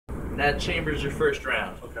that chamber's your first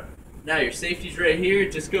round. Okay. Now your safety's right here.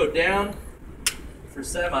 Just go down for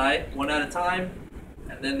semi, one at a time,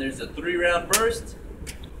 and then there's a 3-round burst.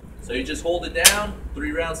 So you just hold it down,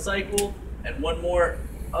 3-round cycle, and one more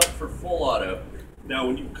up for full auto. Now,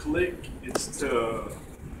 when you click, it's to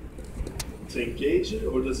engage it,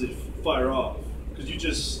 or does it fire off? Because you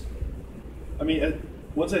just, I mean,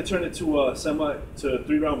 once I turn it to a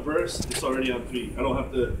 3-round burst, it's already on 3. I don't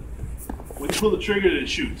have to. When you pull the trigger, it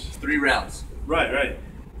shoots. 3 rounds. Right.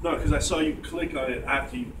 No, because I saw you click on it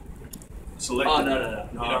after you select it. Oh, no.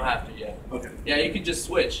 You don't have to, yeah. Okay. Yeah, you can just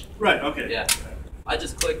switch. Right, okay. Yeah. I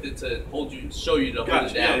just clicked it to show you to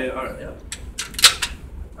hold it down. Yeah, all right. Yeah.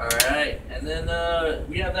 All right, and then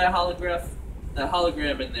we have that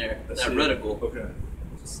hologram in there, that reticle. Okay.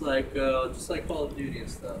 Just like Call of Duty and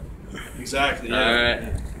stuff. Exactly. Yeah.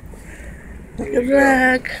 All right. Good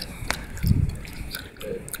luck.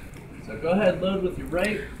 Good. So go ahead, load with your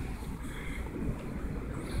right.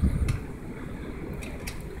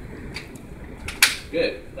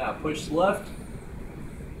 Good. Now push left.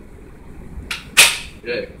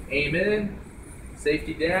 Good. Aim in.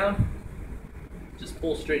 Safety down. Just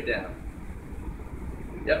pull straight down.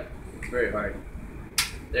 Yep. Very hard.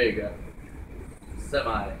 There you go.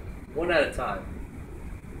 Semi. One at a time.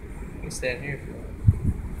 You can stand here if you want.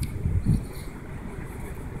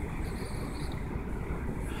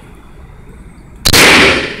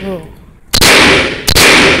 Oh.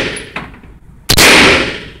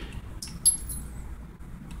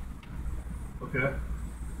 Okay.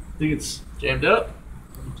 I think it's Jammed up?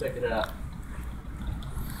 Let me check it out.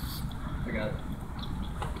 I got it.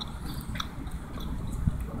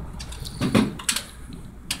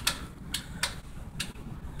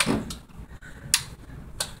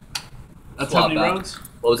 That's how many rounds?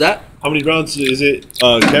 What was that? How many rounds is it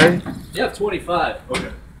carry? You have 25.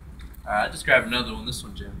 Okay. Alright, just grab another one. This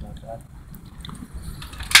one jammed up.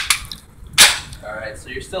 Alright, so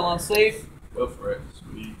you're still on safe? Go for it.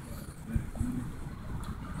 Sweet.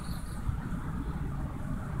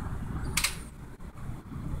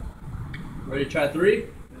 Ready to try 3?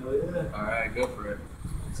 Hell yeah. Alright, go for it.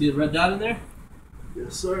 See the red dot in there?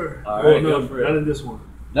 Yes, sir. All right, no, go for it. not in this one.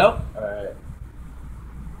 Nope. Alright.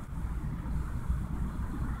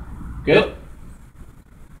 Good?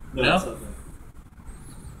 No. No? It's not there.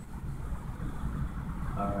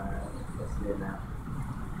 Alright, let's see it now.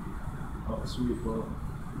 Oh, sweet, bro.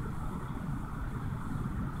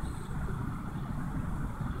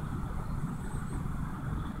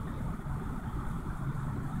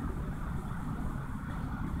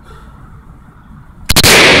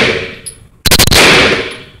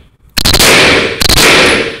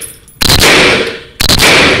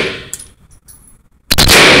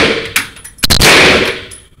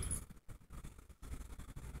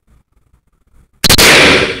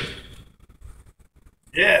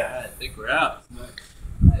 Yeah. Alright, I think we're out. Nice.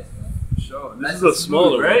 Nice, man. Sure. This Nice is a and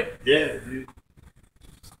smaller smooth, right? one. Yeah, dude.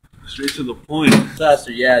 Straight to the point.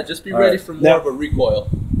 Faster, yeah. Just be All ready right. for more Now- of a recoil.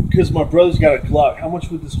 Because my brother's got a Glock. How much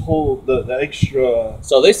would this hold the extra?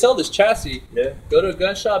 So they sell this chassis. Yeah. Go to a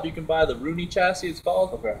gun shop, you can buy the Rooney chassis, it's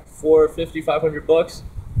called. Okay. $450, $500.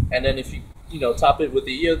 And then if you top it with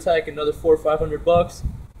the EOTech, another $400 or $500.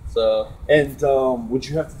 So And would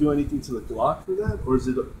you have to do anything to the Glock for that, or is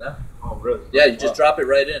it? No. Oh, really? yeah, you just drop it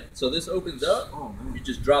right in. So this opens up, Oh man, you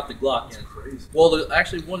just drop the Glock that's in. crazy. Well,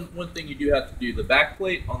 actually one thing you do have to do, the back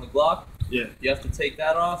plate on the Glock, Yeah. you have to take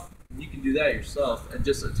that off. You can do that yourself and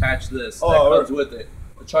just attach this. Oh, that all comes with it.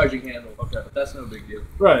 A charging handle. Okay. But that's no big deal.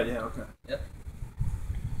 Right. Yeah. Okay.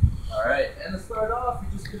 Alright, and to start off,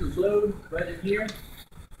 you just gonna load right in here.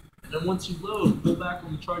 And then once you load, pull back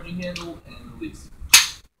on the charging handle and release.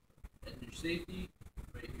 And your safety,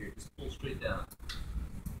 right here, just pull straight down.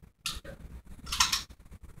 Okay.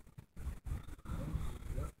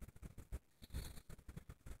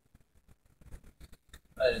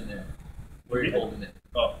 Right in there. Where you're holding it.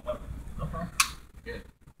 Oh. Good.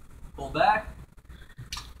 Pull back.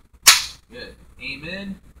 Good. Aim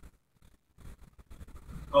in.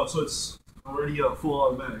 Oh, so it's already a full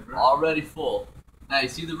automatic, right? Already full. Now you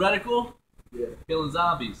see the reticle? Yeah. Killing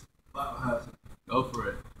zombies. Biohazard. Go for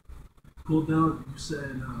it. Pull down. You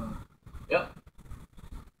said. Yep.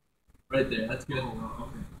 Right there. That's good. Oh,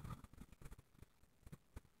 okay.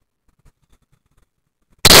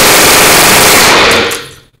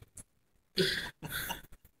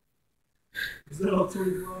 Is that all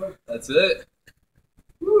 25? That's it.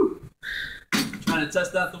 Woo! Trying to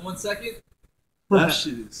test out the 1 second. That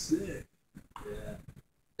shit is sick. Yeah.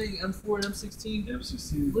 I think M4 and M16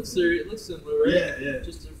 M16. looks similar, right? Yeah, yeah.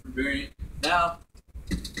 Just different variant. Now,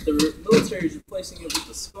 the military is replacing it with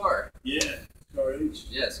the SCAR. Yeah. Scar H.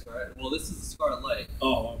 Yes, correct. Well, this is the Scar Light.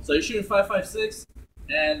 Oh. So you're shooting 5.56,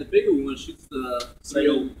 and the bigger one shoots the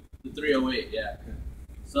 308. Yeah.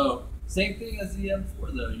 So same thing as the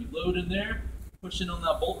M4 though. You load in there, push in on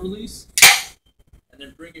that bolt release, and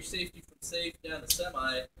then bring your safety from safe down to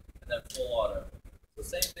semi, and then full auto. So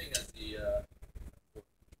same thing as the.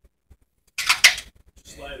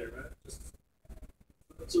 Slider, right?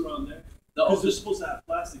 What's around there? Because they're supposed to have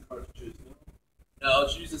plastic cartridges, no? No,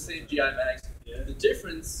 it's use the same GI mags. Yeah. The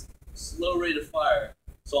difference, slow rate of fire.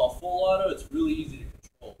 So on full auto, it's really easy to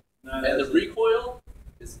control. And the recoil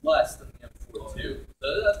is less than the M4 too. So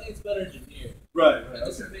I think it's better engineered. Right. And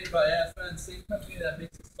this is made by AFN, same company that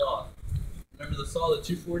makes the saw. Remember the saw, the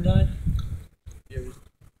 249? You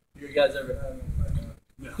guys ever had one?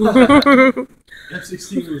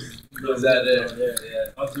 F-16 Was that it?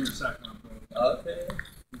 Yeah. I was doing SACOM, bro. Okay.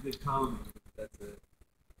 We did common. That's it.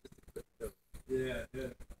 Yeah.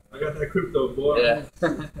 I got that crypto, boy. Yeah.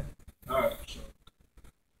 Alright,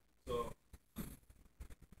 so.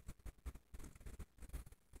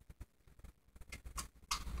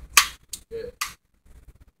 Good.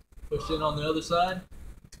 Push in on the other side.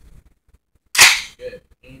 Good.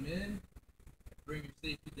 Aim in. Bring your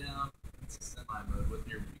safety down. It's semi mode with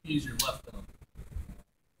your. You can use your left thumb.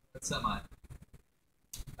 That's semi.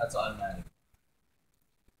 That's automatic.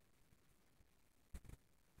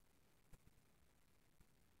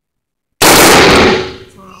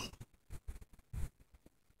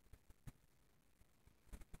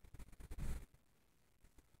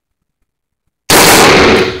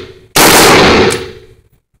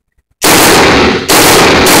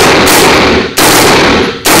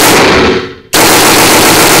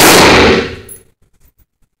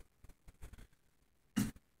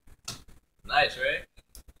 Nice, right?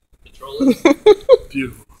 Controller.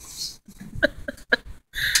 Beautiful.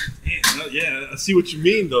 Yeah, I see what you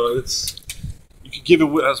mean though. You can give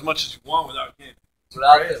it as much as you want without getting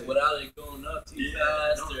without it going up too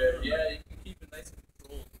fast, you can keep it nice and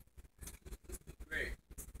controlled. This is great.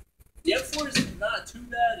 The M4 is not too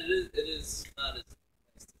bad. It is not as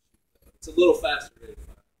nice to shoot. It's a little faster rate of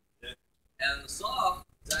fire. Yeah. And the saw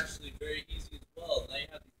is actually very easy as well. Now you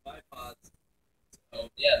have these bipods. So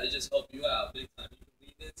yeah, they just help you out big time. You can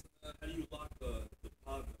lean into them. How do you lock the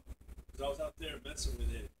pod? Because I was out there messing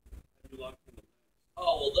with it. How do you lock in the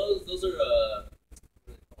Oh well, those are what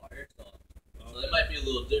do they call airsoft. So they might be a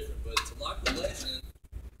little different, but to lock the legs in,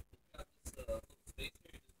 you've got this little space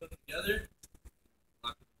here. You just put them together.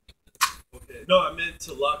 Lock them. Okay. No, I meant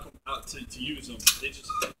to lock them out to use them. They just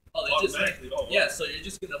automatically. Yeah. So you're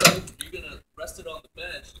just gonna rest it on the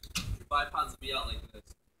bench. Your bipods will be out like this.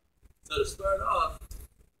 So to start off,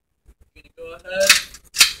 you're gonna go ahead,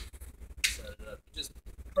 set it up. You just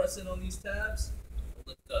press in on these tabs, and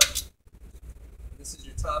lift up. This is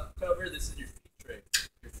your top cover. This is your feet tray.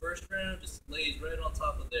 Your first round just lays right on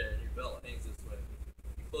top of there, and your belt hangs this way.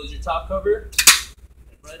 You close your top cover,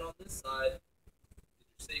 and right on this side is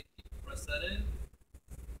your safety. Press that in.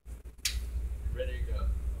 You're ready to go.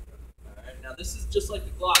 All right. Now this is just like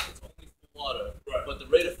the Glock. It's only full auto, Right. but the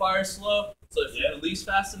rate of fire is slow. So if you release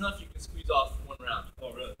fast enough, you can squeeze off one round.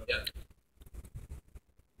 Oh, really? Yeah.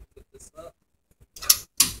 Put this up.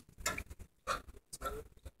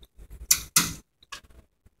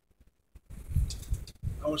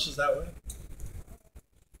 How much does that weigh?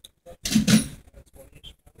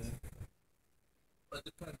 But it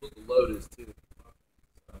depends what the load is too.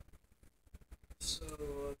 So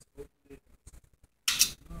let's open it.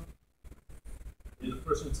 You're the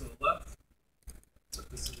first one to the left.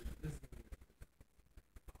 This is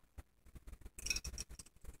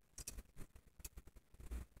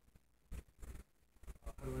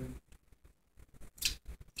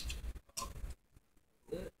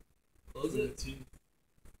Close it.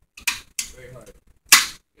 Very hard.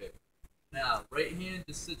 Good. Now, right hand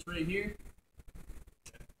just sits right here.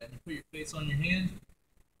 And you put your face on your hand.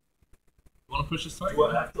 You want to push this target? Do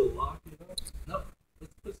I have to lock it up? Nope.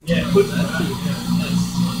 Let's put Put that. that.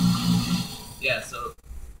 Yeah, so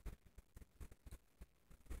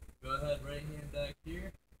go ahead, right hand back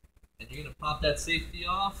here. And you're going to pop that safety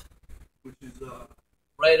off. Which is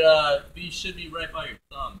Right, should be right by your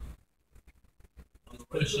thumb. Just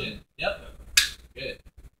push in. Yep. Good.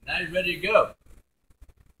 Now you're ready to go.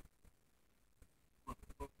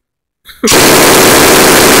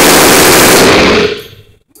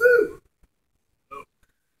 Woo!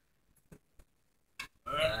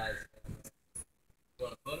 Alright. You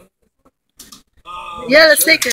want a photo? Yeah, let's take it.